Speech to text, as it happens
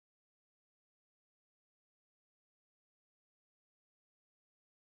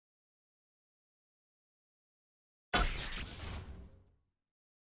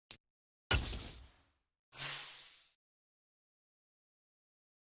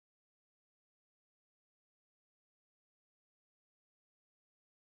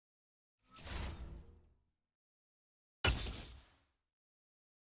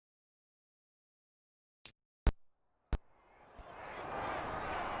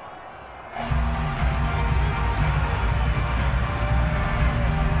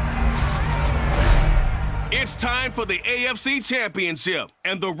It's time for the AFC Championship,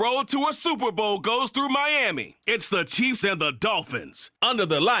 and the road to a Super Bowl goes through Miami. It's the Chiefs and the Dolphins under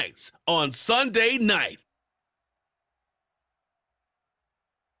the lights on Sunday night.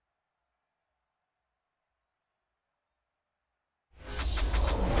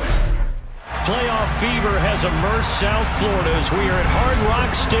 Playoff fever has immersed South Florida as we are at Hard Rock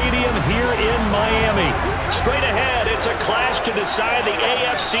Stadium here in Miami. Straight ahead, it's a clash to decide the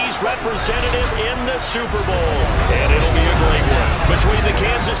AFC's representative in the Super Bowl. And it'll be a great one between the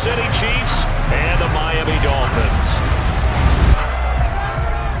Kansas City Chiefs and the Miami Dolphins.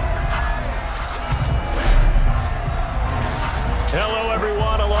 Hello, everyone.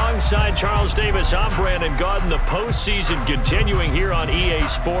 Alongside Charles Davis, I'm Brandon Gaudin. The postseason continuing here on EA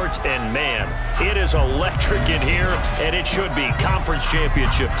Sports. And, man, it is electric in here, and it should be conference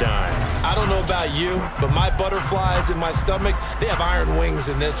championship time. I don't know about you, but my butterflies in my stomach, they have iron wings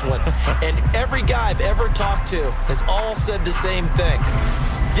in this one. And every guy I've ever talked to has all said the same thing.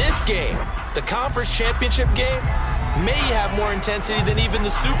 This game, the conference championship game, may have more intensity than even the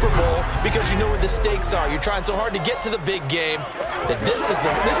Super Bowl because you know what the stakes are. You're trying so hard to get to the big game that this is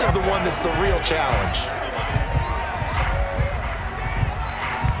the one that's the real challenge.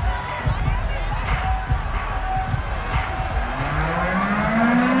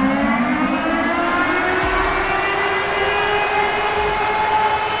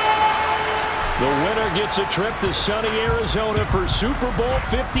 Gets a trip to sunny Arizona for Super Bowl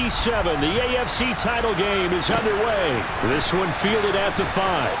 57. The AFC title game is underway. This one fielded at the 5.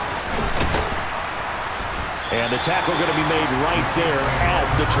 And the tackle going to be made right there at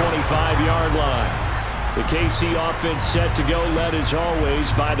the 25-yard line. The KC offense set to go, led as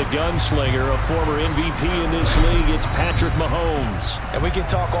always by the gunslinger, a former MVP in this league. It's Patrick Mahomes. And we can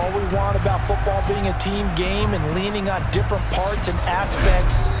talk all we want about football being a team game and leaning on different parts and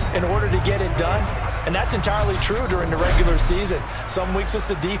aspects in order to get it done. And that's entirely true during the regular season. Some weeks it's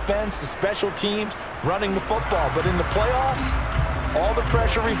the defense, the special teams, running the football. But in the playoffs, all the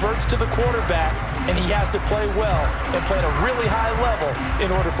pressure reverts to the quarterback, and he has to play well and play at a really high level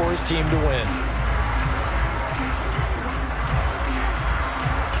in order for his team to win.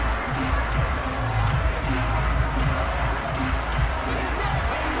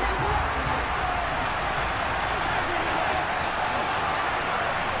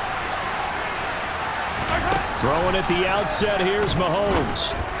 Throwing at the outset, here's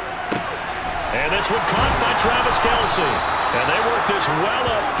Mahomes. And this one caught by Travis Kelce. And they work this well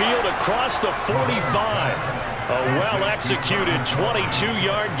upfield across the 45. A well-executed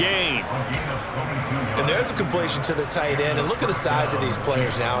 22-yard gain. And there's a completion to the tight end. And look at the size of these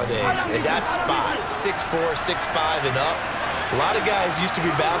players nowadays. At that spot, 6'4", 6'5", and up. A lot of guys used to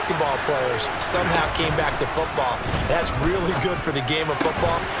be basketball players, somehow came back to football. That's really good for the game of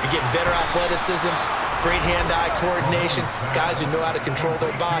football. You're getting better athleticism, great hand-eye coordination, guys who know how to control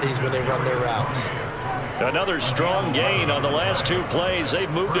their bodies when they run their routes. Another strong gain on the last 2 plays.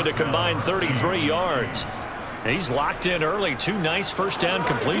 They've moved it a combined 33 yards. He's locked in early. 2 nice first down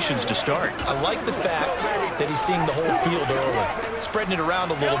completions to start. I like the fact that he's seeing the whole field early, spreading it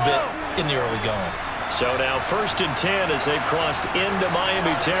around a little bit in the early going. So now 1st and 10 as they've crossed into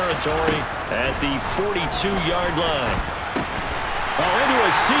Miami territory at the 42-yard line. Into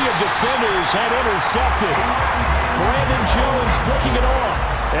a sea of defenders and intercepted. Brandon Jones picking it off.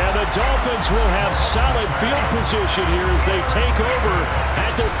 And the Dolphins will have solid field position here as they take over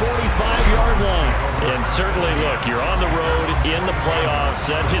at their 45-yard line. And certainly, look, you're on the road in the playoffs.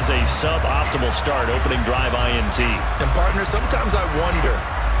 That is a suboptimal start, opening drive INT. And, partner, sometimes I wonder,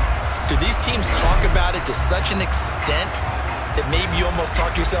 do these teams talk about it to such an extent that maybe you almost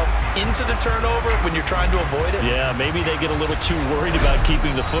talk yourself into the turnover when you're trying to avoid it? Yeah, maybe they get a little too worried about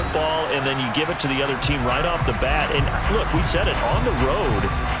keeping the football, and then you give it to the other team right off the bat. And look, we said it, on the road,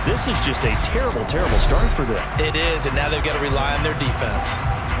 this is just a terrible, terrible start for them. It is, and now they've got to rely on their defense.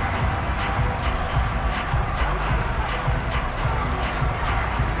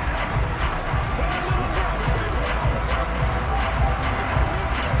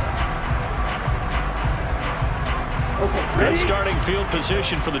 Good starting field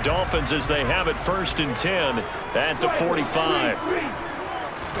position for the Dolphins as they have it 1st and 10 at the 45.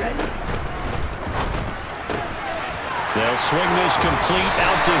 They'll swing this complete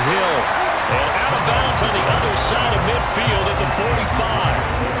out to Hill. And out of bounds on the other side of midfield at the 45.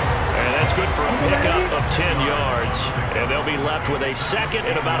 And that's good for a pickup of 10 yards. And they'll be left with a 2nd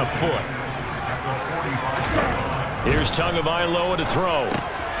and about a foot. Here's Tagovailoa to throw.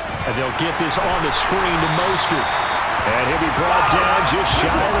 And they'll get this on the screen to Mostert. And he'll be brought down just shy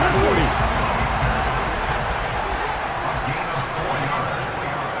of the 40.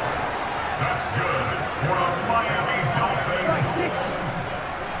 That's good.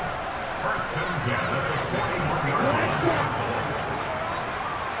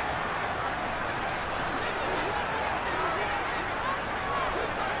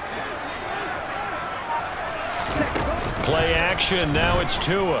 action. Now it's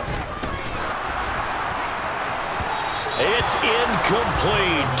Tua. It's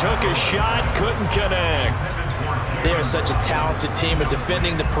incomplete. Took a shot, couldn't connect. They are such a talented team at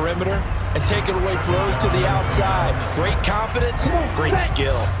defending the perimeter and taking away throws to the outside. Great confidence, great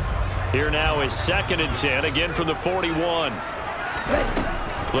skill. Here now is 2nd and 10, again from the 41.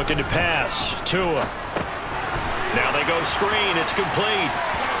 Looking to pass. Tua. Now they go screen. It's complete.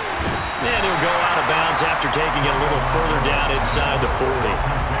 And he'll go out of bounds after taking it a little further down inside the 40.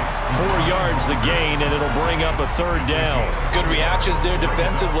 4 yards the gain, and it'll bring up a 3rd down. Good reactions there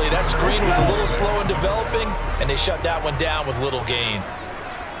defensively. That screen was a little slow in developing, and they shut that one down with little gain.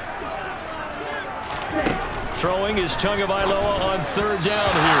 Throwing is Tagovailoa on 3rd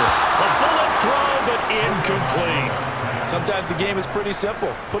down here. A bullet throw, but incomplete. Sometimes the game is pretty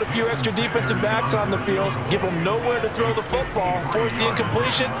simple. Put a few extra defensive backs on the field, give them nowhere to throw the football, force the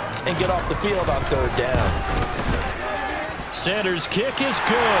incompletion, and get off the field on 3rd down. Sanders' kick is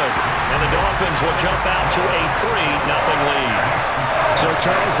good, and the Dolphins will jump out to a 3-0 lead. So,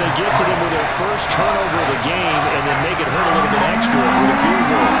 Charles, they get to them with their first turnover of the game and then make it hurt a little bit extra with a field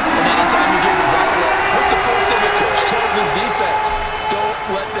goal. And anytime you give the ball up, what's the first thing the coach tells his defense? Don't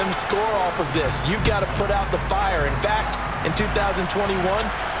let them score off of this. You've got to put out the fire. In fact, in 2021,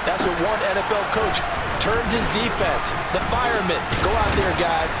 that's what one NFL coach termed his defense. The firemen. Go out there,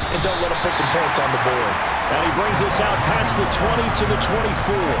 guys, and don't let them put some points on the board. And he brings us out past the 20 to the 24.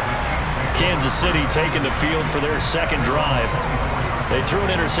 Kansas City taking the field for their 2nd drive. They threw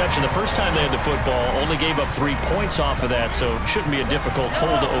an interception the first time they had the football, only gave up 3 points off of that, so it shouldn't be a difficult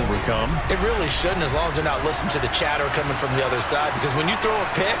hole to overcome. It really shouldn't, as long as they're not listening to the chatter coming from the other side, because when you throw a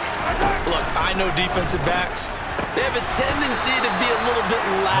pick, look, I know defensive backs, they have a tendency to be a little bit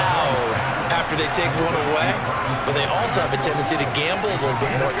loud after they take one away, but they also have a tendency to gamble a little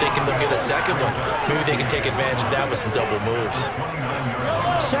bit more, thinking they'll get a second one. Maybe they can take advantage of that with some double moves.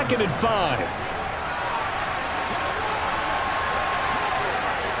 2nd and 5.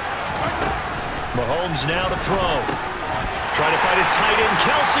 Mahomes now to throw. Trying to find his tight end,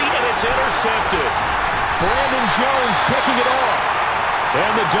 Kelsey, and it's intercepted. Brandon Jones picking it off.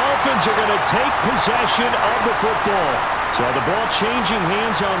 And the Dolphins are going to take possession of the football. So the ball changing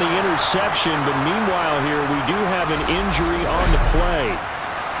hands on the interception, but meanwhile here we do have an injury on the play.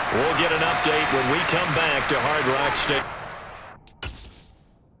 We'll get an update when we come back to Hard Rock Stadium.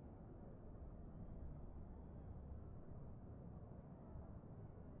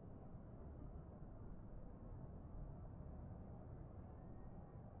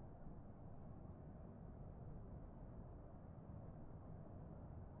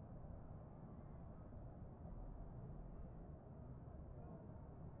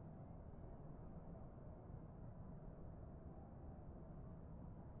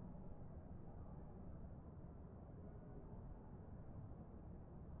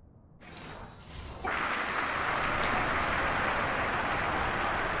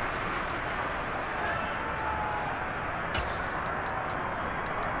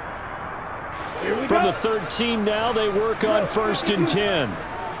 From the 13 now, they work on 1st and 10.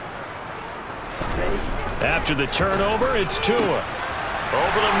 After the turnover, it's Tua.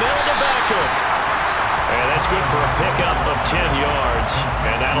 Over the middle to Beckham. And that's good for a pickup of 10 yards.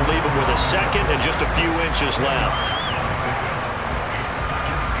 And that'll leave him with a 2nd and just a few inches left.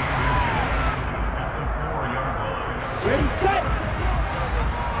 Ready, set.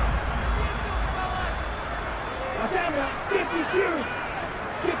 Watch out now. 52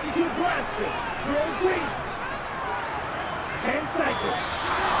 drafted. Roll green. 10 seconds.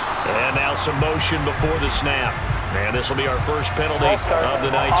 And now some motion before the snap. And this will be our first penalty of the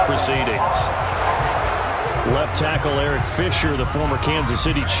night's proceedings. Left tackle Eric Fisher, the former Kansas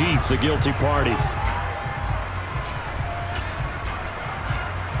City Chief, the guilty party.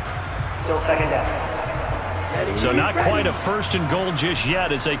 Still 2nd down. So not quite a 1st and goal just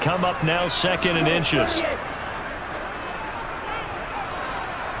yet as they come up now 2nd and inches.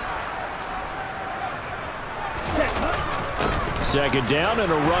 Second down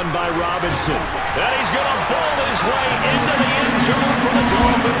and a run by Robinson. And he's going to bowl his way into the end zone for the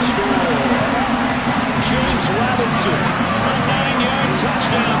Dolphins score. James Robinson, a 9-yard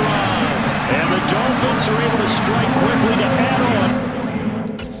touchdown run. And the Dolphins are able to strike quickly to add on.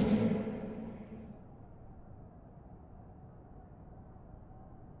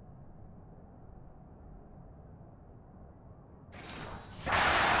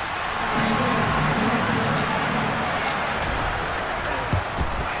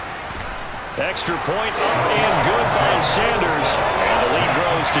 Extra point up and good by Sanders. And the lead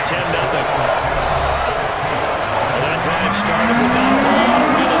grows to 10-0. That drive started with not a whole lot of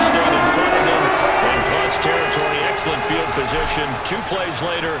real estate in front of them. And plus territory excellent field position. 2 plays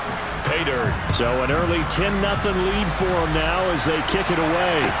later, pay dirt. So an early 10-0 lead for them now as they kick it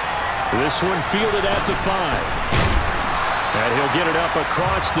away. This one fielded at the 5. And he'll get it up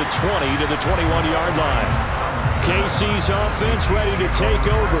across the 20 to the 21-yard line. KC's offense ready to take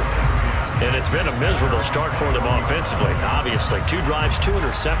over. And it's been a miserable start for them offensively. Obviously, 2 drives, 2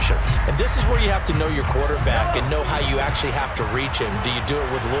 interceptions. And this is where you have to know your quarterback and know how you actually have to reach him. Do you do it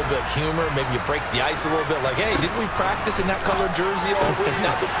with a little bit of humor? Maybe you break the ice a little bit like, hey, didn't we practice in that colored jersey all week?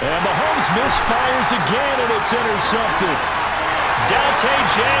 And Mahomes misfires again, and it's intercepted. Dante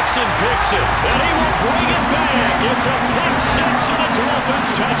Jackson picks it, and he will bring it back. It's a pick 6 and a Dolphins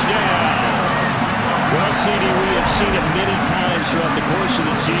touchdown. Well, CD, we have seen it many times throughout the course of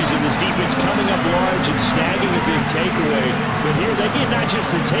the season. This defense coming up large and snagging a big takeaway. But here, they get not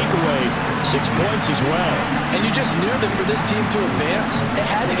just the takeaway, 6 points as well. And you just knew that for this team to advance, it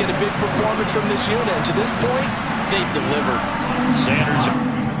had to get a big performance from this unit. And to this point, they've delivered. Sanders.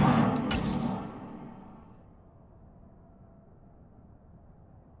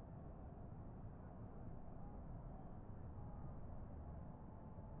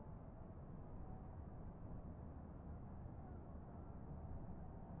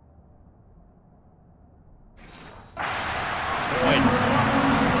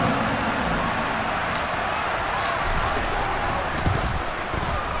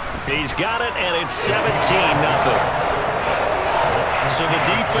 He's got it, and it's 17-0. So the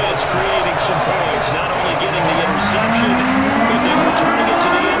defense creating some points, not only getting the interception, but then returning it to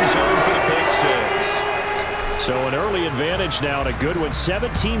the end zone for the pick 6. So an early advantage now, and a good one.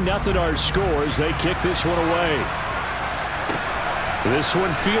 17-0 our scores. They kick this one away. This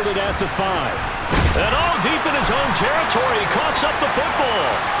one fielded at the 5. And all deep in his own territory, he coughs up the football.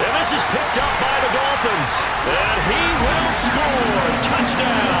 And this is picked up by the Dolphins. And he will score.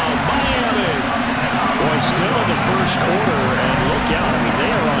 Touchdown, Miami. Boy, still in the first quarter, and look out. I mean,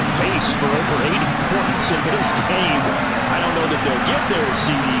 they are on pace for over 80 points in this game. I don't know that they'll get there,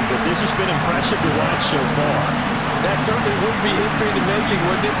 CD, but this has been impressive to watch so far. That certainly would be history in the making,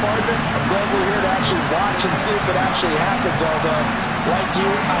 wouldn't it, partner? I'm glad we're here to actually watch and see if it actually happens, although, like you,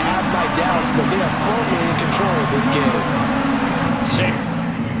 I have my doubts, but they are firmly in control of this game. Same.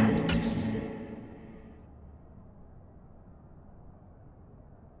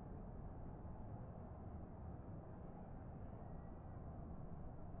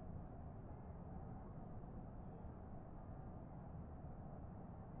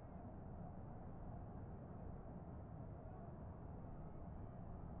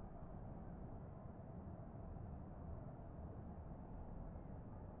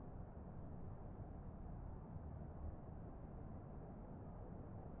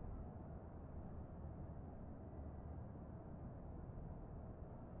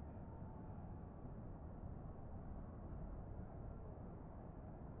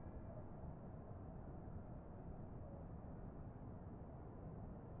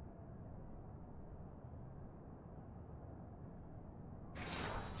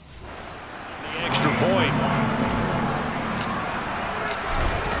 Extra point.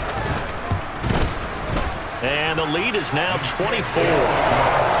 And the lead is now 24.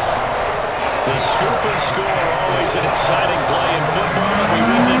 The scoop and score, always an exciting play in football, and we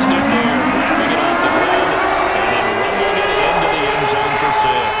witnessed it there, grabbing it off the ground and then rumbling it into the end zone for 6.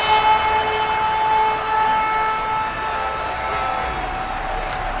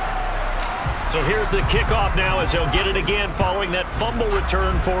 So here's the kickoff now as he'll get it again following that fumble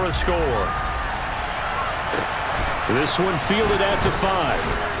return for a score. This one fielded at the 5.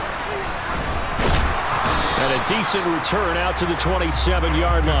 And a decent return out to the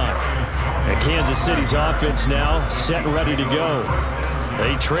 27-yard line. And Kansas City's offense now set and ready to go.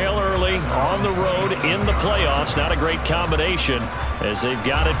 They trail early on the road in the playoffs. Not a great combination as they've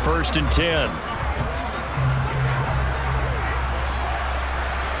got it 1st and 10.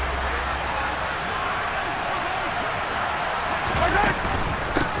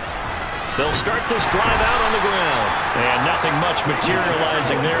 They'll start this drive out on the ground. And nothing much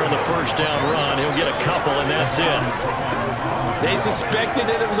materializing there on the first down run. He'll get a couple, and that's it. They suspected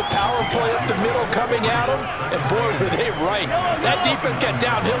that it was a power play up the middle coming at them, and boy, were they right. That defense got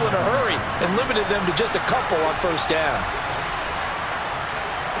downhill in a hurry and limited them to just a couple on first down.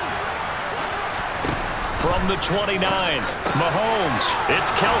 From the 29, Mahomes.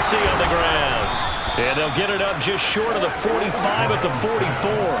 It's Kelsey on the ground. And they'll get it up just short of the 45 at the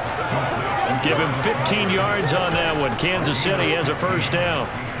 44. And give him 15 yards on that one. Kansas City has a first down.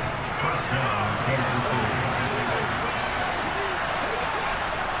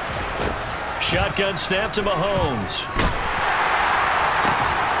 Shotgun snap to Mahomes.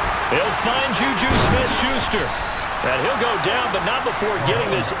 He'll find Juju Smith-Schuster. And he'll go down, but not before getting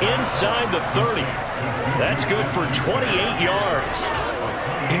this inside the 30. That's good for 28 yards.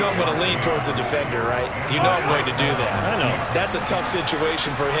 You know I'm going to lean towards the defender, right? You know I'm going to do that. I know. That's a tough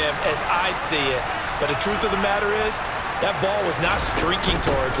situation for him as I see it. But the truth of the matter is, that ball was not streaking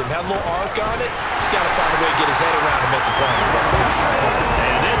towards him. Had a little arc on it. He's got to find a way to get his head around and make the play.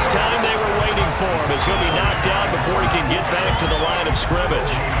 And this time they were waiting for him as he'll be knocked down before he can get back to the line of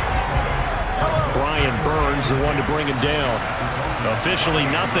scrimmage. Brian Burns, the one to bring him down. Officially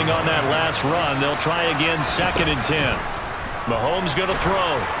nothing on that last run. They'll try again, 2nd and 10. Mahomes going to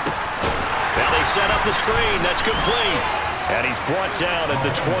throw. Now they set up the screen. That's complete. And he's brought down at the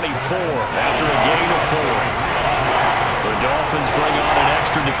 24 after a gain of 4. The Dolphins bring on an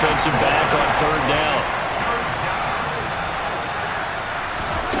extra defensive back on 3rd down.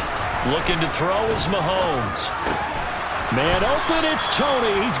 Looking to throw is Mahomes. Man open, it's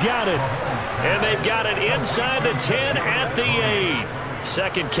Tony. He's got it. And they've got it inside the 10 at the 8.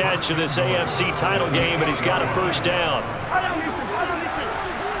 Second catch of this AFC title game, and he's got a 1st down.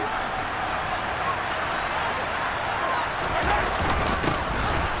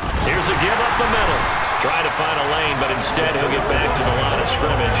 Here's a give up the middle. Trying to find a lane, but instead he'll get back to the line of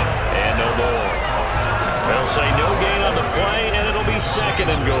scrimmage. And no more. They'll say no gain on the play, and it'll be 2nd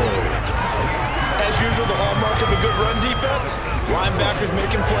and goal. As usual, the hallmark of a good run defense, linebackers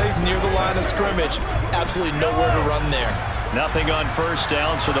making plays near the line of scrimmage. Absolutely nowhere to run there. Nothing on 1st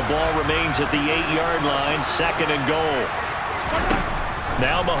down, so the ball remains at the 8-yard line, 2nd and goal.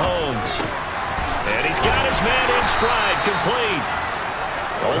 Now Mahomes. And he's got his man in stride, complete.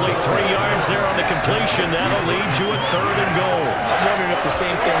 Only 3 yards there on the completion. That'll lead to a 3rd and goal. I'm wondering if the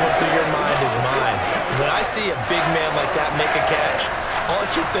same thing went through your mind as mine. When I see a big man like that make a catch, all I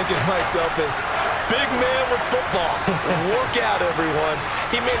keep thinking to myself is, big man with football. Look out, everyone.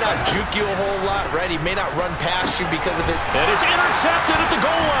 He may not juke you a whole lot, right? He may not run past you because of his... And it's intercepted at the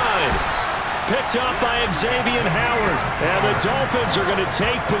goal line. Picked up by Xavier Howard. And the Dolphins are going to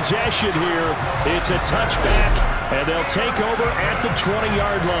take possession here. It's a touchback, and they'll take over at the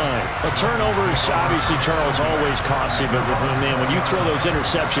 20-yard line. A turnover is obviously, Charles, always costly, but man, when you throw those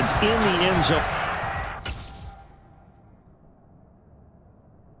interceptions in the end zone...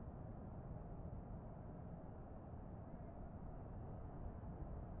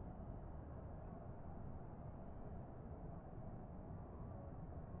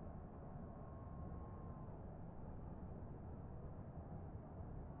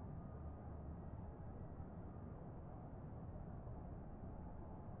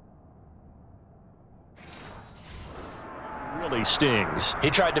 really stings. He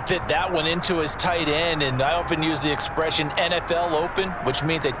tried to fit that one into his tight end, and I often use the expression NFL open, which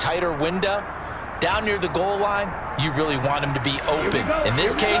means a tighter window. Down near the goal line, you really want him to be open. In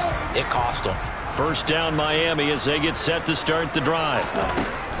this case, it cost him. 1st down Miami as they get set to start the drive.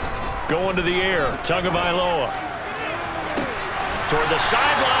 Going to the air, Tagovailoa. Toward the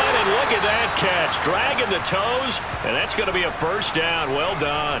sideline, and look at that catch. Dragging the toes, and that's going to be a 1st down. Well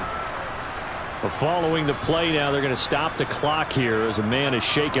done. Following the play now, they're going to stop the clock here as a man is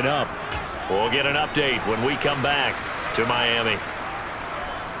shaken up. We'll get an update when we come back to Miami.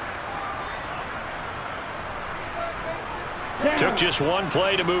 Took just one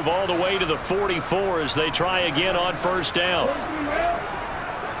play to move all the way to the 44 as they try again on 1st down.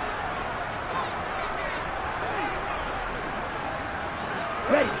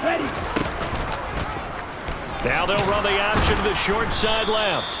 Ready. Now they'll run the option to the short side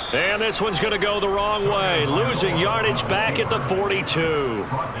left. And this one's going to go the wrong way. Losing yardage back at the 42.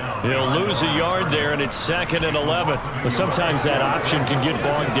 He'll lose a yard there, and it's 2nd and 11. But sometimes that option can get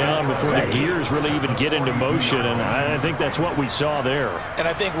bogged down before the gears really even get into motion, and I think that's what we saw there. And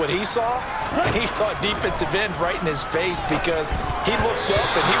I think what he saw defensive end right in his face because he looked up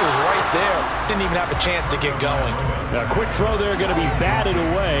and he was right there. Didn't even have a chance to get going. Now, quick throw there going to be batted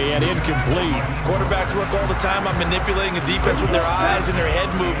away and incomplete. Quarterbacks work all the time on manipulating a defense with their eyes and their head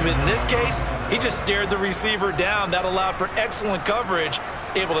movement. In this case, he just stared the receiver down. That allowed for excellent coverage,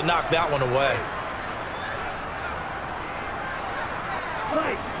 able to knock that one away.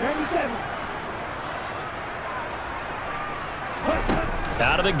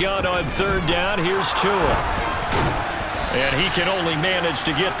 Out of the gun on 3rd down, here's Tua. And he can only manage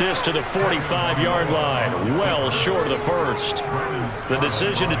to get this to the 45-yard line, well short of the 1st. The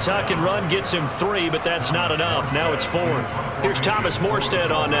decision to tuck and run gets him 3, but that's not enough. Now it's 4th. Here's Thomas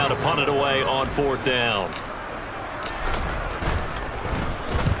Morstead on now to punt it away on 4th down.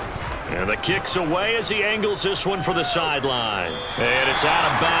 And the kick's away as he angles this one for the sideline. And it's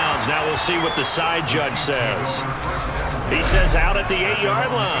out of bounds. Now we'll see what the side judge says. He says out at the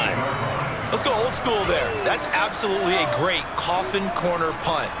 8-yard line. Let's go old school there. That's absolutely a great coffin corner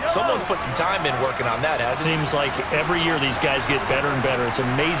punt. Someone's put some time in working on that, hasn't it? Seems like every year these guys get better and better. It's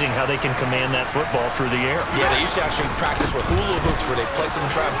amazing how they can command that football through the air. Yeah, they used to actually practice with hula hoops where they place them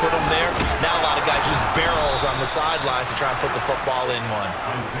and try and put them there. Now a lot of guys use barrels on the sidelines to try and put the football in one.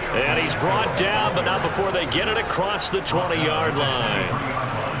 And he's brought down, but not before they get it across the 20-yard line.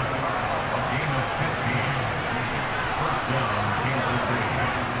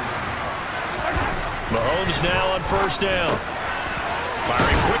 Mahomes now on first down.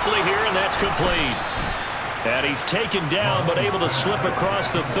 Firing quickly here, and that's complete. And he's taken down, but able to slip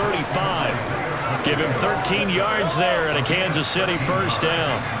across the 35. Give him 13 yards there and a Kansas City first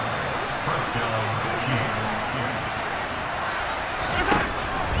down.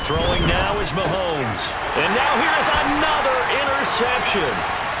 Throwing now is Mahomes. And now here's another interception.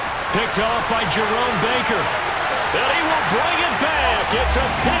 Picked off by Jerome Baker. And he will bring it back. It's a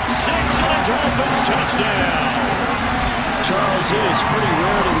pick-6 and a Dolphins touchdown. Charles, it is pretty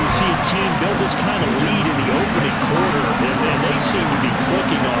rare that we see a team build this kind of lead in the opening quarter, and they seem to be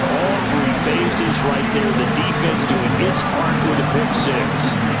clicking on all three phases right there. The defense doing its part with a pick-6.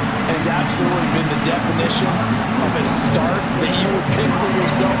 And it's absolutely been the definition of a start that you would pick for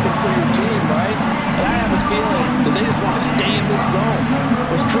yourself and for your team, right? And I have a feeling that they just want to stay in this zone.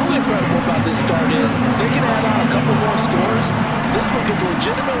 What's truly incredible about this start is they can add on a couple more scores. This one could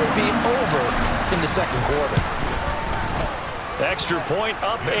legitimately be over in the second quarter. Extra point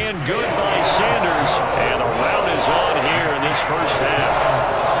up and good by Sanders. And a rout is on here in this first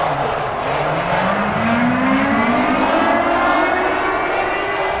half.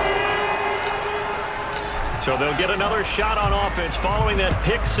 So they'll get another shot on offense following that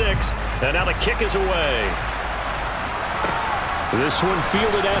pick-6. And now the kick is away. This one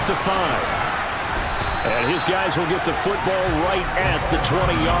fielded at the 5. And his guys will get the football right at the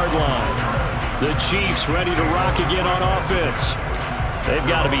 20-yard line. The Chiefs ready to rock again on offense. They've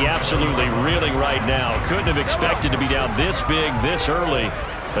got to be absolutely reeling right now. Couldn't have expected to be down this big, this early.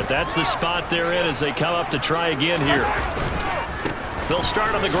 But that's the spot they're in as they come up to try again here. They'll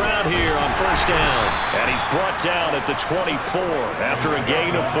start on the ground here on first down. And he's brought down at the 24 after a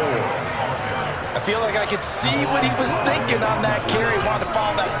gain of 4. I feel like I could see what he was thinking on that carry. Wanted to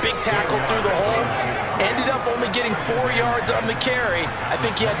follow that big tackle through the hole. Ended up only getting 4 yards on the carry. I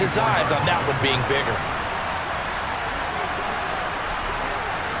think he had designs on that one being bigger.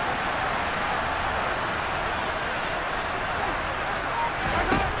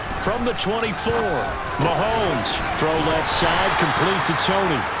 From the 24, Mahomes. Throw left side, complete to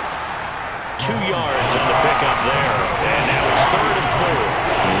Tony. 2 yards on the pickup there. And now it's 3rd and 4.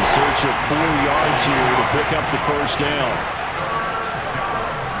 In search of 4 yards here to pick up the first down.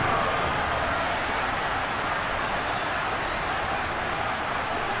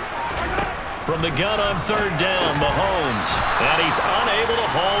 From the gun on 3rd down, Mahomes. And he's unable to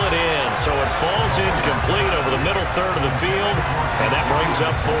haul it in, so it falls incomplete over the middle third of the field, and that brings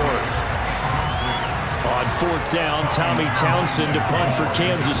up 4th. On 4th down, Tommy Townsend to punt for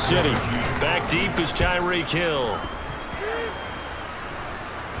Kansas City. Back deep is Tyreek Hill.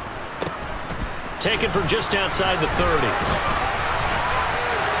 Taken from just outside the 30.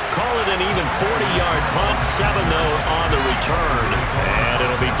 Call it an even 40-yard punt, 7 though on the return, and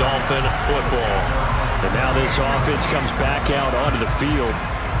it'll be Dolphin football. And now this offense comes back out onto the field.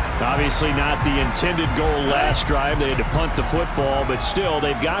 Obviously not the intended goal last drive. They had to punt the football, but still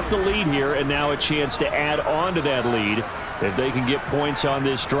they've got the lead here, and now a chance to add on to that lead if they can get points on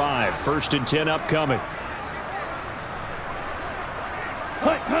this drive. 1st and 10 upcoming.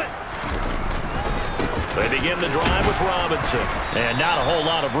 They begin the drive with Robinson. And not a whole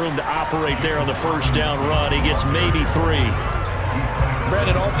lot of room to operate there on the first down run. He gets maybe 3.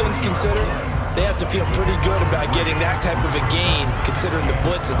 Brandon, all things considered, they have to feel pretty good about getting that type of a gain considering the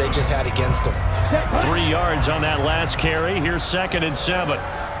blitz that they just had against them. 3 yards on that last carry. Here's 2nd and 7.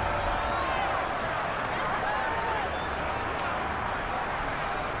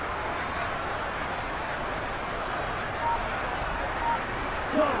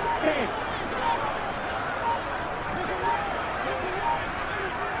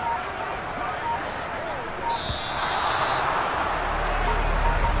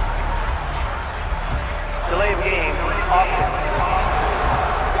 Delay of game,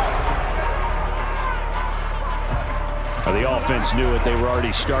 The offense knew it. They were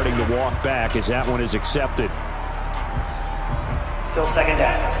already starting to walk back as that one is accepted. Still 2nd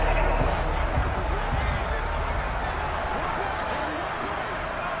down.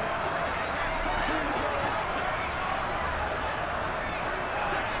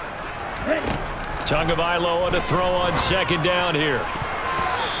 Tagovailoa to throw on 2nd down here.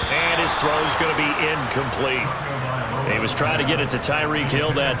 And his throw's going to be incomplete. He was trying to get it to Tyreek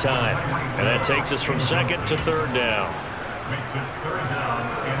Hill that time. And that takes us from second to third down.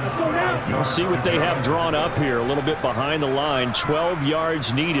 We'll see what they have drawn up here. A little bit behind the line. 12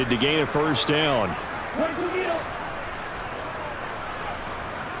 yards needed to gain a first down.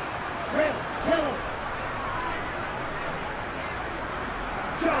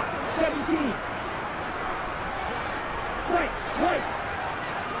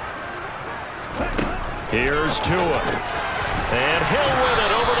 Here's Tua. And Hill with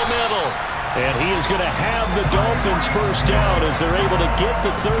it over the middle. And he is going to have the Dolphins first down as they're able to get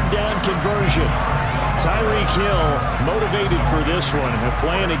the third down conversion. Tyreek Hill motivated for this one. And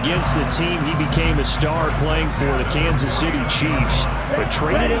playing against the team he became a star playing for, the Kansas City Chiefs. But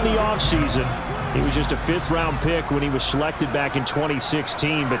traded in the offseason. He was just a fifth-round pick when he was selected back in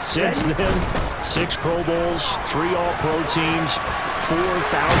 2016. But since then, 6 Pro Bowls, 3 All-Pro teams,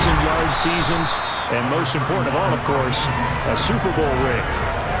 4,000-yard seasons, and most important of all, of course, a Super Bowl ring.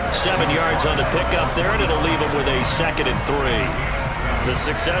 7 yards on the pickup there, and it'll leave him with a 2nd and 3. The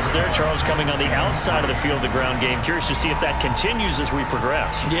success there, Charles, coming on the outside of the field, the ground game. Curious to see if that continues as we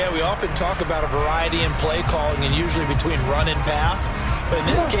progress. Yeah, we often talk about a variety in play calling and usually between run and pass. But in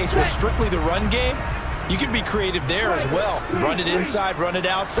this case, with strictly the run game, you can be creative there as well. Run it inside, run it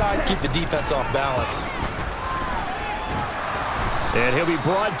outside, keep the defense off balance. And he'll be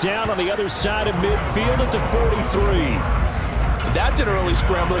brought down on the other side of midfield at the 43. That's an early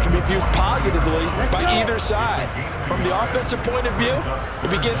scramble that can be viewed positively by either side. From the offensive point of view, it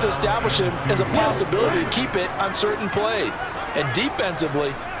begins to establish him as a possibility to keep it on certain plays. And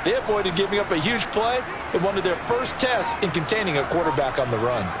defensively, they avoided giving up a huge play in one of their first tests in containing a quarterback on the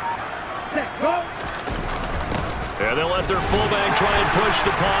run. And they'll let their fullback try and push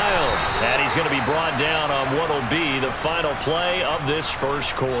the pile. And he's going to be brought down on what will be the final play of this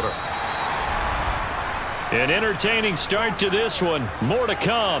first quarter. An entertaining start to this one. More to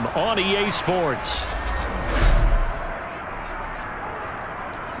come on EA Sports.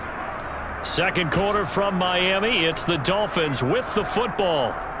 Second quarter from Miami. It's the Dolphins with the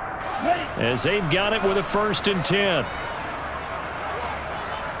football, as they've got it with a 1st and 10.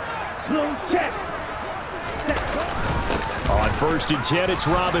 On 1st and 10, it's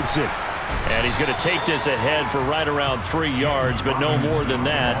Robinson. And he's going to take this ahead for right around 3 yards, but no more than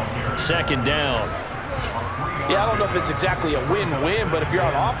that. 2nd down. Yeah, I don't know if it's exactly a win-win, but if you're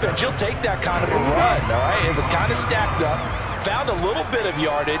on offense, you'll take that kind of a run, all right? It was kind of stacked up, found a little bit of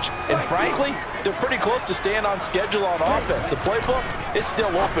yardage, and frankly, they're pretty close to staying on schedule on offense. The playbook is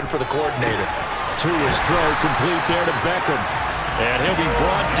still open for the coordinator. Tua's throw complete there to Beckham. And he'll be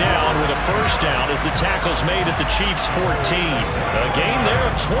brought down with a first down as the tackle's made at the Chiefs' 14. A gain there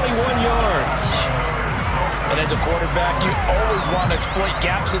of 21 yards. And as a quarterback, you always want to exploit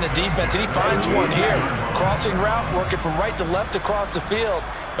gaps in the defense, and he finds one here. Crossing route, working from right to left across the field.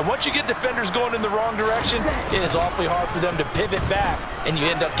 And once you get defenders going in the wrong direction, it is awfully hard for them to pivot back, and you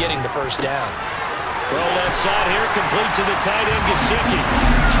end up getting the first down. Throw left side here, complete to the tight end, Gesicki.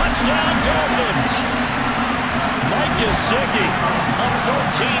 Touchdown, Dolphins! Mike Gesicki, a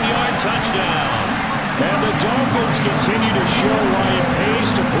 14-yard touchdown. And the Dolphins continue to show why it pays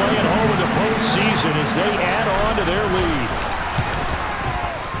to play at home in the postseason as they add on to their lead.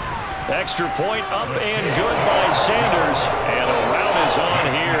 Extra point up and good by Sanders. And a rout is on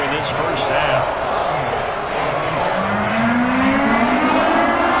here in this first half.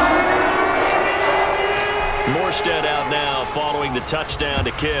 Morstead out now following the touchdown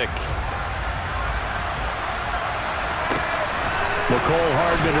to kick. McCole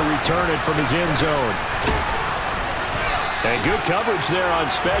Hardman to return it from his end zone. And good coverage there on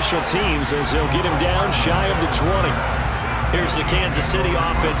special teams as they'll get him down shy of the 20. Here's the Kansas City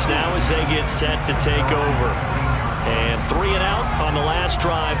offense now as they get set to take over. And 3 and out on the last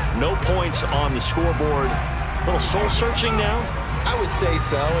drive. No points on the scoreboard. A little soul-searching now. I would say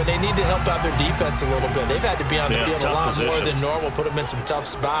so, and they need to help out their defense a little bit. They've had to be on the field a lot more than normal, put them in some tough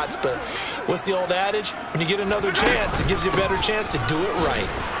spots. But what's the old adage? When you get another chance, it gives you a better chance to do it right.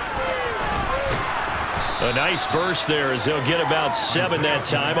 A nice burst there as they'll get about 7 that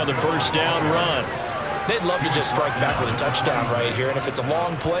time on the first down run. They'd love to just strike back with a touchdown right here, and if it's a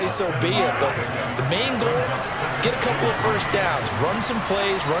long play, so be it. But the main goal, get a couple of first downs, run some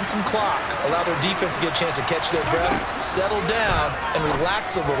plays, run some clock, allow their defense to get a chance to catch their breath, settle down, and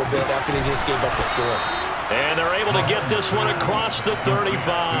relax a little bit after they just gave up the score. And they're able to get this one across the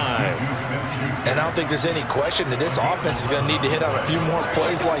 35. And I don't think there's any question that this offense is going to need to hit on a few more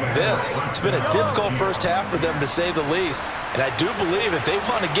plays like this. It's been a difficult first half for them, to say the least. And I do believe if they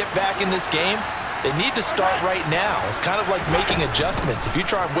want to get back in this game, They need to start right now. It's kind of like making adjustments. If you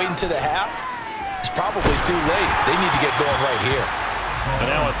try and wait until the half, it's probably too late. They need to get going right here. And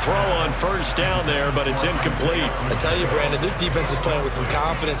now a throw on first down there, but it's incomplete. I tell you, Brandon, this defense is playing with some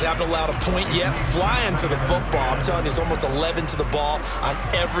confidence. Haven't allowed a point yet. Flying to the football. I'm telling you, it's almost 11 to the ball on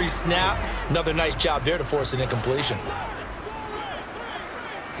every snap. Another nice job there to force an incompletion.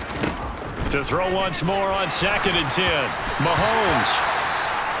 To throw once more on 2nd and 10. Mahomes.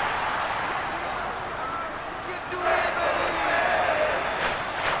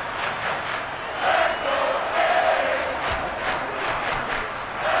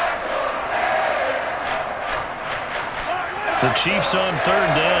 The Chiefs on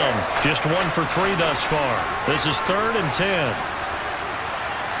 3rd down. Just 1 for 3 thus far. This is 3rd and 10.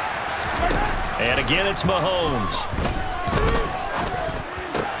 And again, it's Mahomes.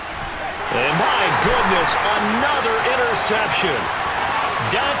 And my goodness, another interception.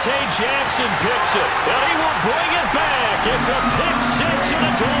 Dante Jackson picks it, and he will bring it back. It's a pick 6 and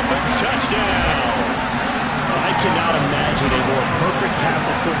a Dolphins touchdown. I cannot imagine a more perfect half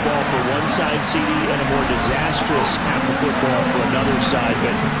of football for one side, CD, and a more disastrous half of football for another side.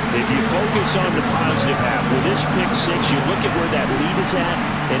 But if you focus on the positive half, with this pick 6, you look at where that lead is at,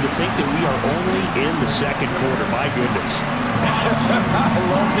 and to think that we are only in the 2nd quarter. My goodness. I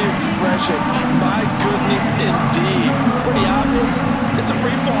love the expression. My goodness, indeed. Pretty obvious. It's a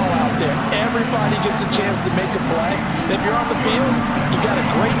free fall out there. Everybody gets a chance to make a play. And if you're on the field, you got a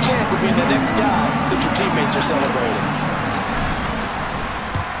great chance of being the next guy that your teammates are celebrating.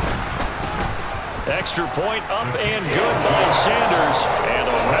 Extra point up and good by Sanders. And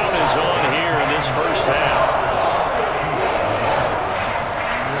the round is on here in this first half.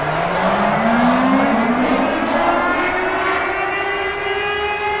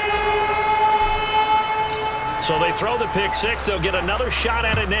 So they throw the pick 6. They'll get another shot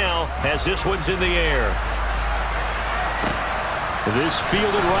at it now as this one's in the air. This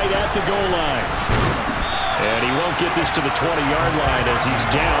fielded right at the goal line. And he won't get this to the 20-yard line as he's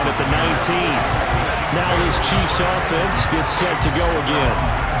down at the 19. Now this Chiefs offense gets set to go again.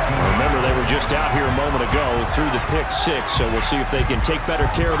 Remember, they were just out here a moment ago through the pick 6, so we'll see if they can take better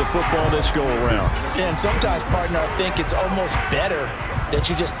care of the football this go-around. And sometimes, partner, I think it's almost better that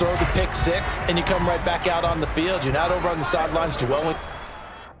you just throw the pick 6 and you come right back out on the field. You're not over on the sidelines dwelling.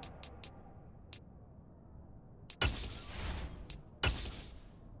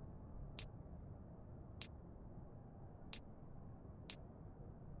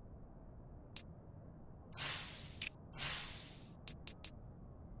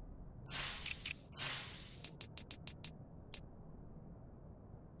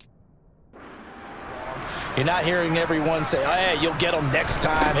 You're not hearing everyone say, oh, hey, you'll get them next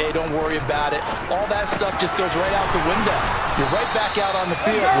time. Hey, don't worry about it. All that stuff just goes right out the window. You're right back out on the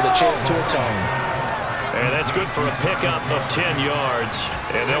field with a chance to atone. And that's good for a pickup of 10 yards.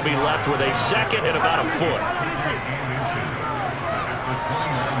 And they'll be left with a 2nd and about a foot.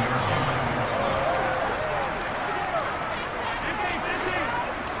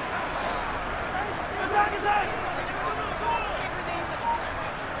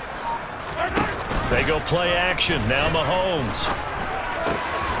 They go play action. Now Mahomes.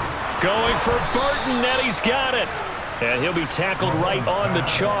 Going for Burton, and he's got it. And he'll be tackled right on the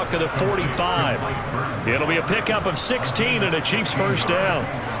chalk of the 45. It'll be a pickup of 16 and a Chiefs first down.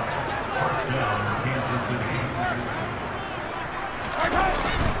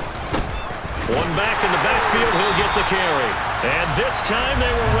 One back in the backfield, he'll get the carry. And this time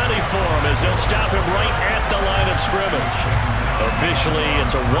they were ready for him as they'll stop him right at the line of scrimmage. Officially,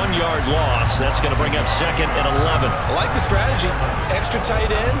 it's a 1-yard loss. That's going to bring up 2nd and 11. I like the strategy. Extra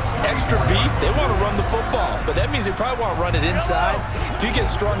tight ends, extra beef. They want to run the football, but that means they probably want to run it inside. If you get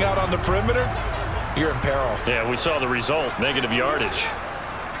strung out on the perimeter, you're in peril. Yeah, we saw the result. Negative yardage.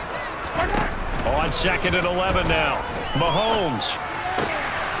 On 2nd and 11 now. Mahomes.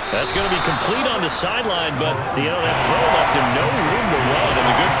 That's going to be complete on the sideline, but, that throw left him no room to run, and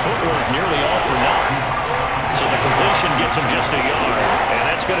the good footwork nearly all for naught. So the completion gets him just a yard, and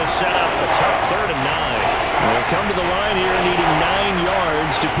that's going to set up a tough 3rd and 9. They'll come to the line here needing 9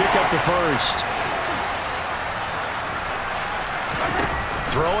 yards to pick up the first.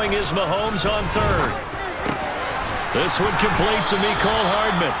 Throwing is Mahomes on 3rd. This one complete to Mecole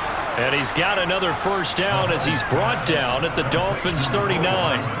Hardman. And he's got another first down as he's brought down at the Dolphins'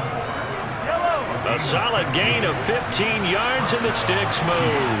 39. A solid gain of 15 yards, and the sticks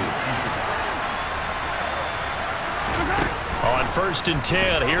move. On 1st and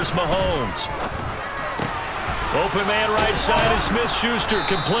 10, here's Mahomes. Open man right side is Smith-Schuster,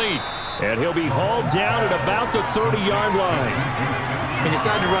 complete. And he'll be hauled down at about the 30-yard line. When you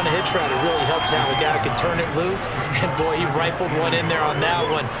decide to run a hitch route, it really helps to have a guy who can turn it loose. And boy, he rifled one in there on that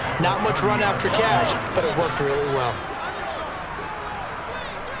one. Not much run after catch, but it worked really well.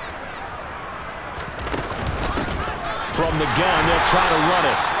 From the gun, they'll try to run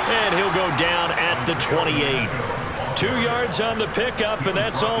it. And he'll go down at the 28. 2 yards on the pickup, and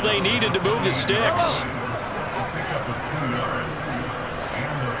that's all they needed to move the sticks.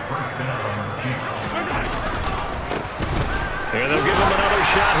 And they'll give him another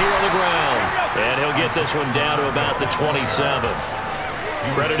shot here on the ground. And he'll get this one down to about the 27.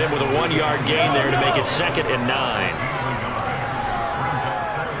 Credit him with a 1-yard gain there to make it 2nd and 9.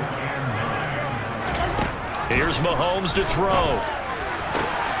 Here's Mahomes to throw.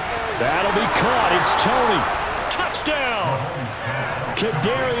 That'll be caught. It's Tony. Touchdown!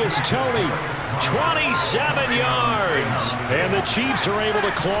 Kadarius Toney, 27 yards. And the Chiefs are able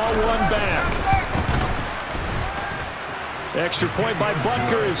to claw one back. Extra point by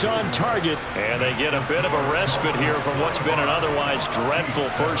Butker is on target. And they get a bit of a respite here from what's been an otherwise dreadful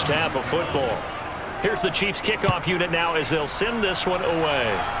first half of football. Here's the Chiefs kickoff unit now as they'll send this one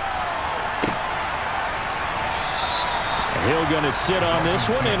away. Hill going to sit on this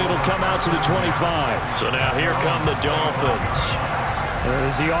one, and it'll come out to the 25. So now here come the Dolphins.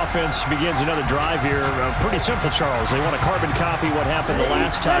 As the offense begins another drive here, pretty simple, Charles. They want to carbon copy what happened the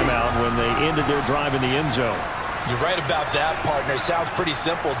last time out when they ended their drive in the end zone. You're right about that, partner. Sounds pretty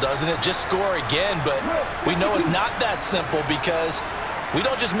simple, doesn't it? Just score again, but we know it's not that simple because we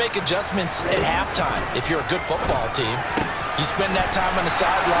don't just make adjustments at halftime if you're a good football team. You spend that time on the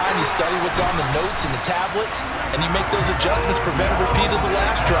sideline, you study what's on the notes and the tablets, and you make those adjustments, prevent a repeat of the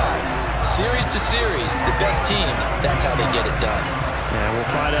last drive. Series to series, the best teams, that's how they get it done. And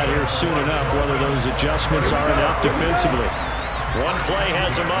we'll find out here soon enough whether those adjustments are enough defensively. One play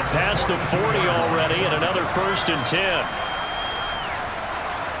has them up past the 40 already, and another 1st and 10.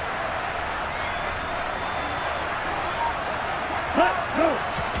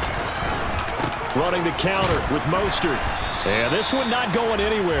 Running the counter with Mostert. And this one not going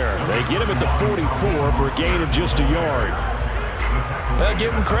anywhere. They get him at the 44 for a gain of just a yard. Well,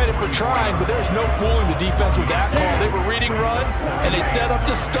 give them credit for trying, but there's no fooling the defense with that call. They were reading run, and they set up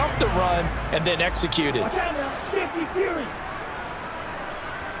to stuff the run and then executed.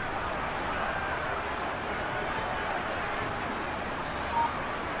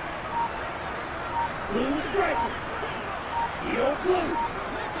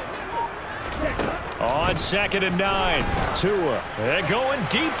 On 2nd and 9, Tua. They're going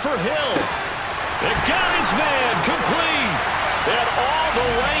deep for Hill. They got his man complete. And all the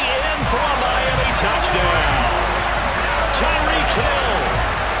way in for a Miami touchdown. Tyreek Hill,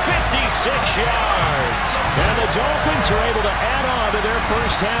 56 yards. And the Dolphins are able to add on to their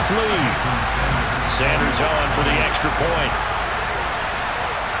first half lead. Sanders on for the extra point.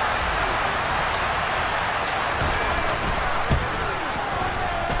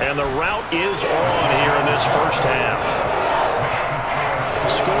 And the route is on here in this first half.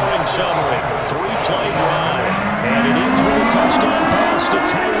 Scoring summary, 3-play drive. And it ends with a touchdown pass to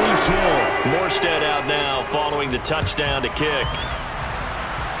Tyreek Hill. Morstead out now following the touchdown to kick.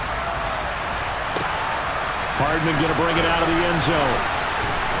 Hardman going to bring it out of the end zone.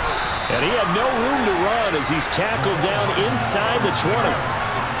 And he had no room to run as he's tackled down inside the 20.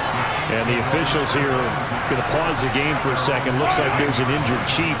 And the officials here are going to pause the game for a second. Looks like there's an injured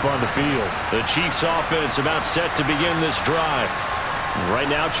Chief on the field. The Chiefs offense about set to begin this drive.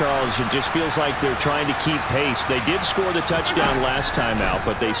 Right now, Charles, it just feels like they're trying to keep pace. They did score the touchdown last time out,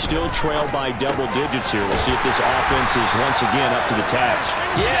 but they still trail by double digits here. We'll see if this offense is once again up to the task.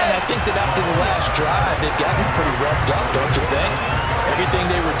 Yeah, and I think that after the last drive, they've gotten pretty revved up, don't you think? Everything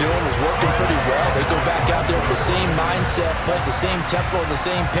they were doing was working pretty well. They go back out there with the same mindset, play at the same tempo, the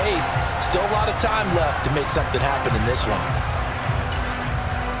same pace. Still a lot of time left to make something happen in this one.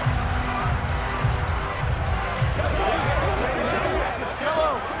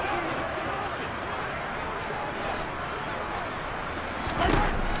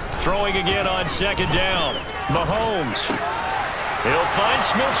 Throwing again on 2nd down. Mahomes. He'll find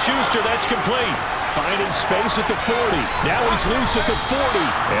Smith-Schuster. That's complete. Finding space at the 40. Now he's loose at the 40.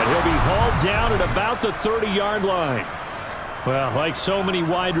 And he'll be hauled down at about the 30-yard line. Well, like so many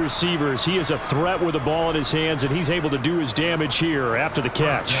wide receivers, he is a threat with the ball in his hands, and he's able to do his damage here after the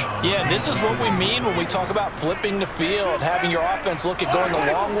catch. Yeah, this is what we mean when we talk about flipping the field, having your offense look at going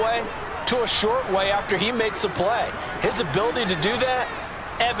a long way to a short way after he makes a play. His ability to do that,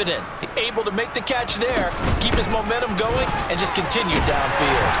 evident. Able to make the catch there, keep his momentum going, and just continue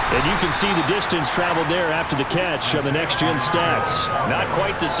downfield. And you can see the distance traveled there after the catch on the next-gen stats. Not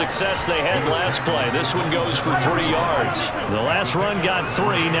quite the success they had last play. This one goes for 3 yards. The last run got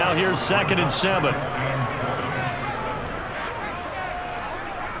 3. Now here's 2nd and 7.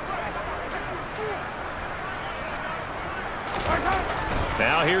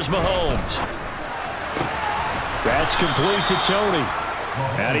 Now here's Mahomes. That's complete to Tony.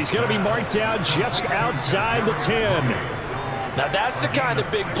 And he's going to be marked down just outside the 10. Now that's the kind of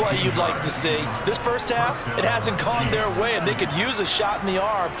big play you'd like to see. This first half, it hasn't gone their way, and they could use a shot in the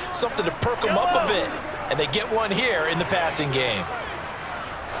arm, something to perk them up a bit. And they get one here in the passing game.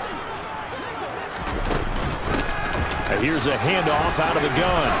 And here's a handoff out of the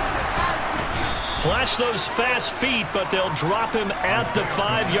gun. Flash those fast feet, but they'll drop him at the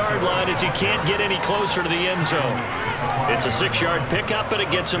 5-yard line as he can't get any closer to the end zone. It's a 6-yard pickup, and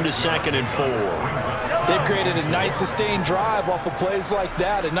it gets him to 2nd and 4. They've created a nice sustained drive off of plays like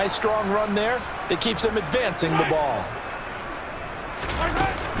that. A nice strong run there that keeps them advancing the ball.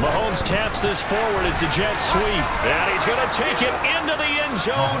 Mahomes taps this forward. It's a jet sweep. And he's going to take it into the end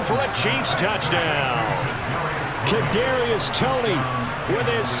zone for a Chiefs touchdown. Kadarius Toney with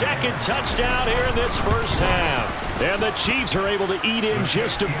his 2nd touchdown here in this first half. And the Chiefs are able to eat in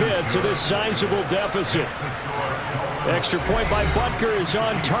just a bit to this sizable deficit. Extra point by Butker is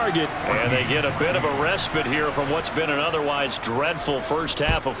on target. And they get a bit of a respite here from what's been an otherwise dreadful first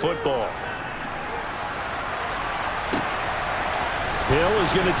half of football. Hill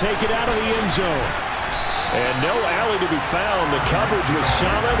is going to take it out of the end zone. And no alley to be found. The coverage was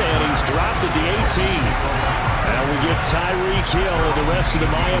solid, and he's dropped at the 18. And we get Tyreek Hill and the rest of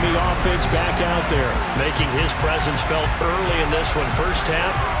the Miami offense back out there. Making his presence felt early in this one. First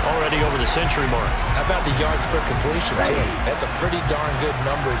half, already over the century mark. How about the yards per completion, too? That's a pretty darn good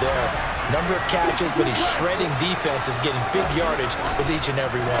number there. Number of catches, but he's shredding defenses, getting big yardage with each and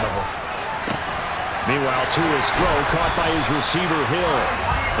every one of them. Meanwhile, Tua's throw caught by his receiver, Hill.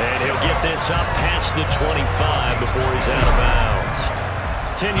 And he'll get this up past the 25 before he's out of bounds.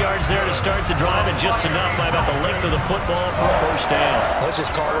 10 yards there to start the drive, and just enough by about the length of the football for a first down. Let's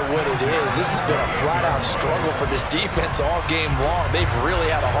just call it what it is. This has been a flat-out struggle for this defense all game long. They've really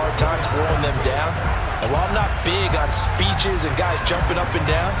had a hard time slowing them down. And while I'm not big on speeches and guys jumping up and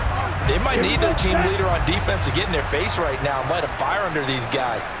down, they might need their team leader on defense to get in their face right now and light a fire under these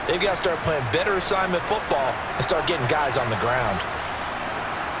guys. They've got to start playing better assignment football and start getting guys on the ground.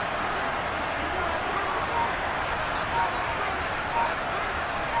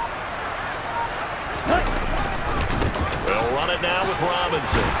 They'll run it now with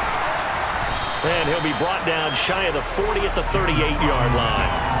Robinson. And he'll be brought down shy of the 40 at the 38-yard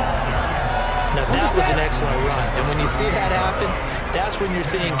line. Now that was an excellent run, and when you see that happen, that's when you're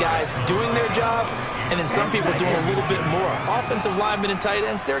seeing guys doing their job, and then some people doing a little bit more. Offensive linemen and tight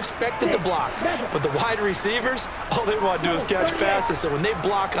ends, they're expected to block, but the wide receivers, all they want to do is catch passes. So when they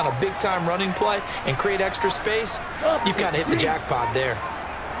block on a big-time running play and create extra space, you've kind of hit the jackpot there.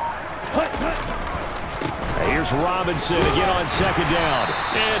 Here's Robinson again on 2nd down,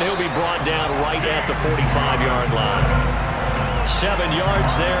 and he'll be brought down right at the 45-yard line. 7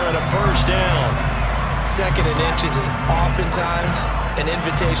 yards there and a first down. 2nd and inches is oftentimes an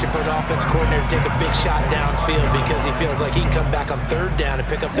invitation for an offense coordinator to take a big shot downfield because he feels like he can come back on 3rd down and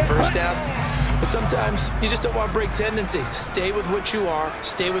pick up the first down. But sometimes you just don't want to break tendency. Stay with what you are,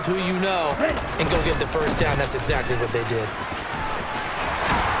 stay with who you know, and go get the first down. That's exactly what they did.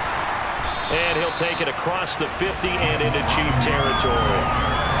 And he'll take it across the 50 and into Chief territory.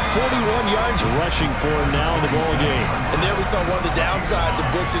 41 yards rushing for him now in the ball game. And there we saw one of the downsides of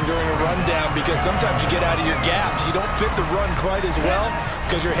blitzing during a rundown, because sometimes you get out of your gaps. You don't fit the run quite as well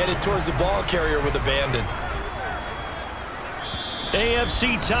because you're headed towards the ball carrier with abandon.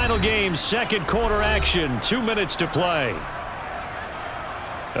 AFC title game, 2nd quarter action, 2 minutes to play.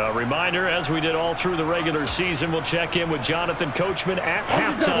 A reminder, as we did all through the regular season, we'll check in with Jonathan Coachman at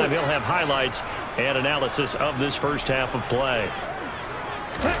halftime. He'll have highlights and analysis of this first half of play.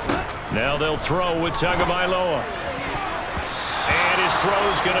 Now they'll throw with Tagovailoa. And his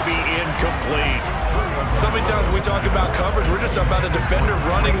throw's going to be incomplete. So many times when we talk about coverage, we're just talking about a defender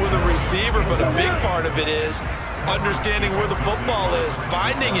running with a receiver, but a big part of it is understanding where the football is,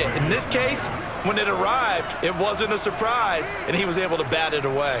 finding it. In this case, when it arrived, it wasn't a surprise, and he was able to bat it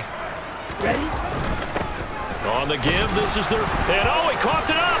away. Ready? On the give, this is their... And oh, he coughed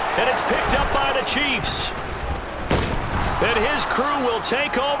it up, and it's picked up by the Chiefs. And his crew will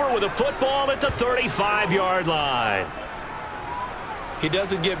take over with a football at the 35-yard line. He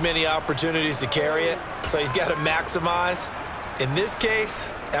doesn't get many opportunities to carry it, so he's got to maximize. In this case,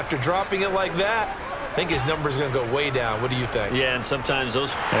 after dropping it like that, I think his number is going to go way down. What do you think? Yeah, and sometimes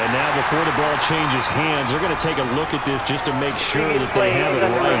those... And now before the ball changes hands, they're going to take a look at this just to make sure that they have it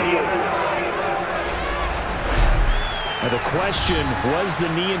right. Now the question, was the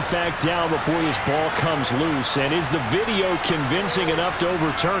knee in fact down before this ball comes loose? And is the video convincing enough to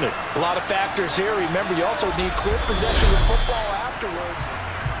overturn it? A lot of factors here. Remember, you also need clear possession of football afterwards.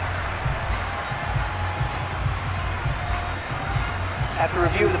 After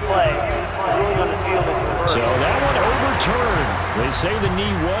review of the play, the ruling on the field is reversed. So that one overturned. They say the knee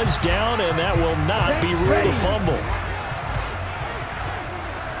was down, and that will not be ruled a fumble.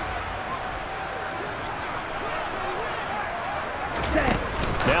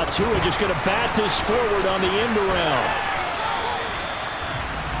 Now Tua just going to bat this forward on the end around.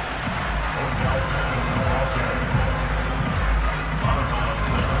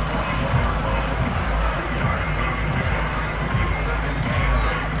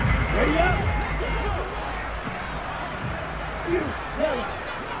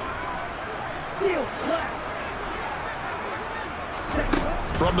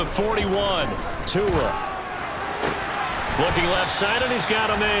 From the 41, Tua. Looking left side, and he's got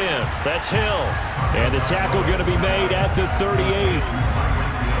a man. That's Hill. And the tackle going to be made at the 38.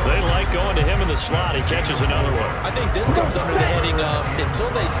 They like going to him in the slot. He catches another one. I think this comes under the heading of until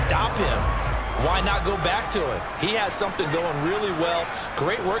they stop him, why not go back to it? He has something going really well.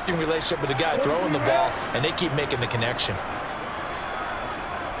 Great working relationship with the guy throwing the ball, and they keep making the connection.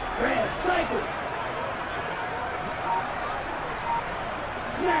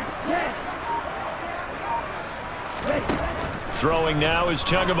 Throwing now is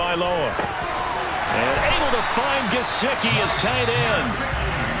Tagovailoa. And able to find Gesicki as tight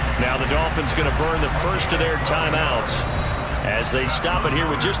end. Now the Dolphins going to burn the first of their timeouts as they stop it here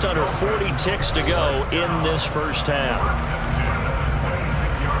with just under 40 ticks to go in this first half.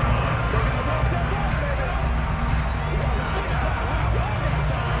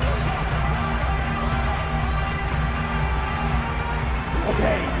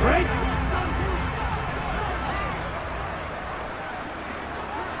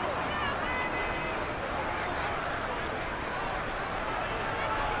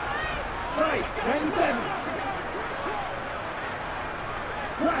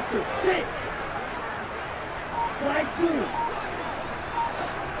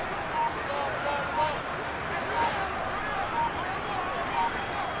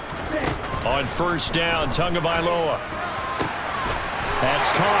 On first down, Tagovailoa. That's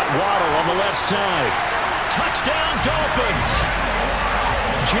caught. Waddle on the left side. Touchdown, Dolphins.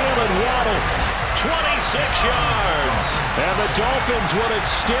 Jalen Waddle, 26 yards. And the Dolphins will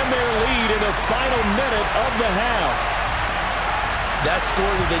extend their lead in the final minute of the half. That score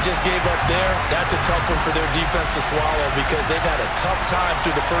that they just gave up there, that's a tough one for their defense to swallow because they've had a tough time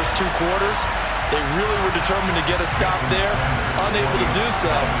through the first two quarters. They really were determined to get a stop there, unable to do so.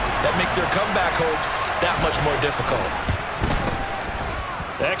 That makes their comeback hopes that much more difficult.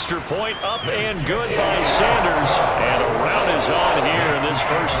 Extra point up and good by Sanders. And a rout is on here in this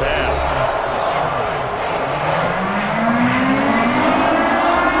first half.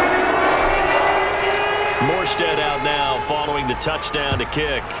 Morstead out now following the touchdown to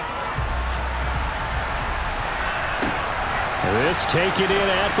kick. This taken in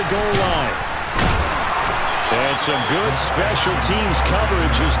at the goal line. And some good special teams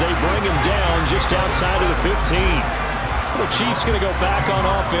coverage as they bring him down just outside of the 15. The Chiefs going to go back on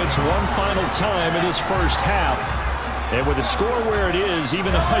offense one final time in this first half. And with the score where it is,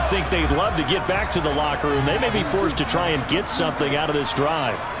 even though I think they'd love to get back to the locker room, they may be forced to try and get something out of this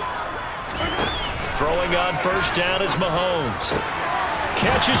drive. Throwing on first down is Mahomes.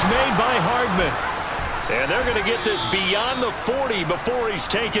 Catch is made by Hardman. And they're going to get this beyond the 40 before he's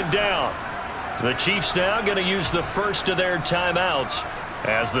taken down. The Chiefs now going to use the first of their timeouts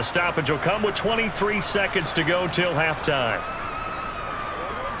as the stoppage will come with 23 seconds to go till halftime.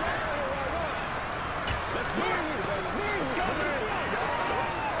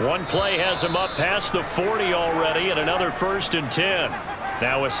 One play has him up past the 40 already, and another 1st and 10.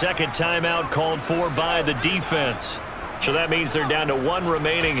 Now a second timeout called for by the defense. So that means they're down to one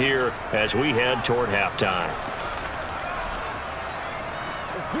remaining here as we head toward halftime.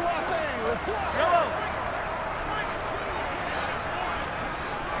 Let's do our thing. Let's do our thing.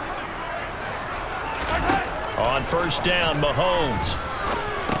 On first down, Mahomes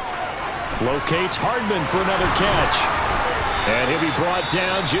locates Hardman for another catch. And he'll be brought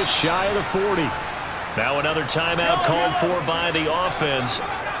down just shy of the 40. Now another timeout called for by the offense.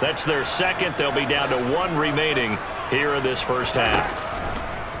 That's their second. They'll be down to one remaining here in this first half.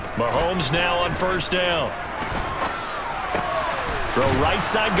 Mahomes now on first down. Throw right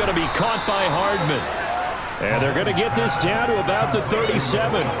side going to be caught by Hardman. And they're going to get this down to about the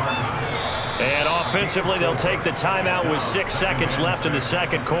 37. And offensively, they'll take the timeout with 6 seconds left in the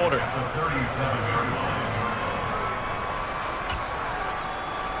second quarter.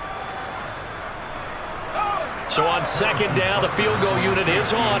 So on second down, the field goal unit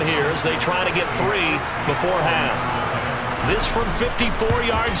is on here as they try to get 3 before half. This from 54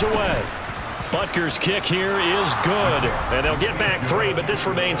 yards away. Butker's kick here is good, and they'll get back 3, but this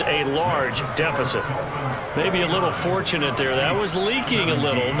remains a large deficit. Maybe a little fortunate there. That was leaking a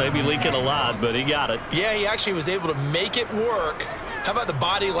little, maybe leaking a lot, but he got it. Yeah, he actually was able to make it work. How about the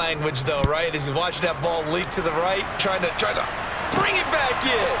body language, though, right? As he's watching that ball leak to the right, trying to bring it back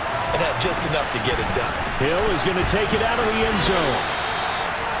in, and had just enough to get it done. Hill is going to take it out of the end zone.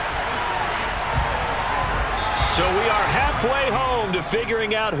 So we are halfway home to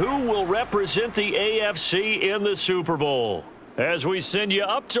figuring out who will represent the AFC in the Super Bowl. As we send you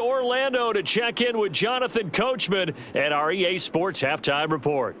up to Orlando to check in with Jonathan Coachman at our EA Sports Halftime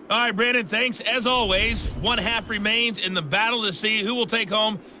Report. All right, Brandon, thanks. As always, one half remains in the battle to see who will take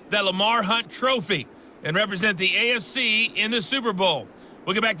home that Lamar Hunt trophy and represent the AFC in the Super Bowl.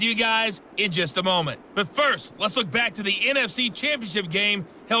 We'll get back to you guys in just a moment. But first, let's look back to the NFC Championship game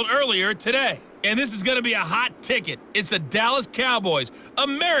held earlier today. And this is going to be a hot ticket. It's the Dallas Cowboys,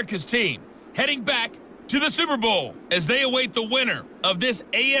 America's team, heading back to the Super Bowl as they await the winner of this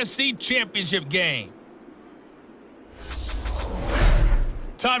AFC Championship game.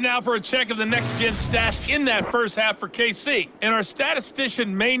 Time now for a check of the next-gen stats in that first half for KC. And our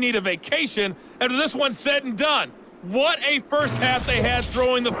statistician may need a vacation after this one's said and done. What a first half they had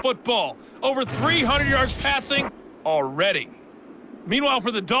throwing the football. Over 300 yards passing already. Meanwhile, for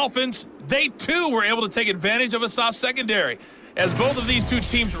the Dolphins, they too were able to take advantage of a soft secondary, as both of these two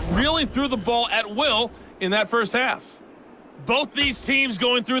teams really threw the ball at will in that first half. Both these teams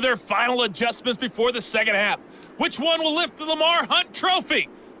going through their final adjustments before the second half. Which one will lift the Lamar Hunt trophy?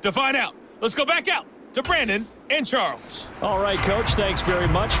 To find out, let's go back out to Brandon and Charles. All right, Coach, thanks very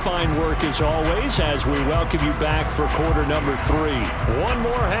much. Fine work as always as we welcome you back for quarter number 3. One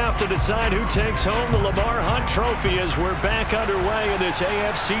more half to decide who takes home the Lamar Hunt trophy as we're back underway in this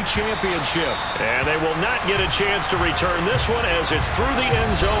AFC Championship. And they will not get a chance to return this one as it's through the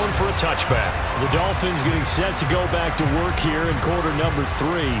end zone for a touchback. The Dolphins getting set to go back to work here in quarter number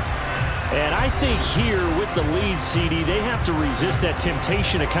 3. And I think here with the lead, CD, they have to resist that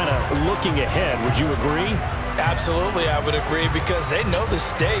temptation of kind of looking ahead. Would you agree? Absolutely, I would agree, because they know the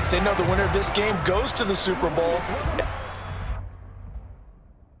stakes. They know the winner of this game goes to the Super Bowl.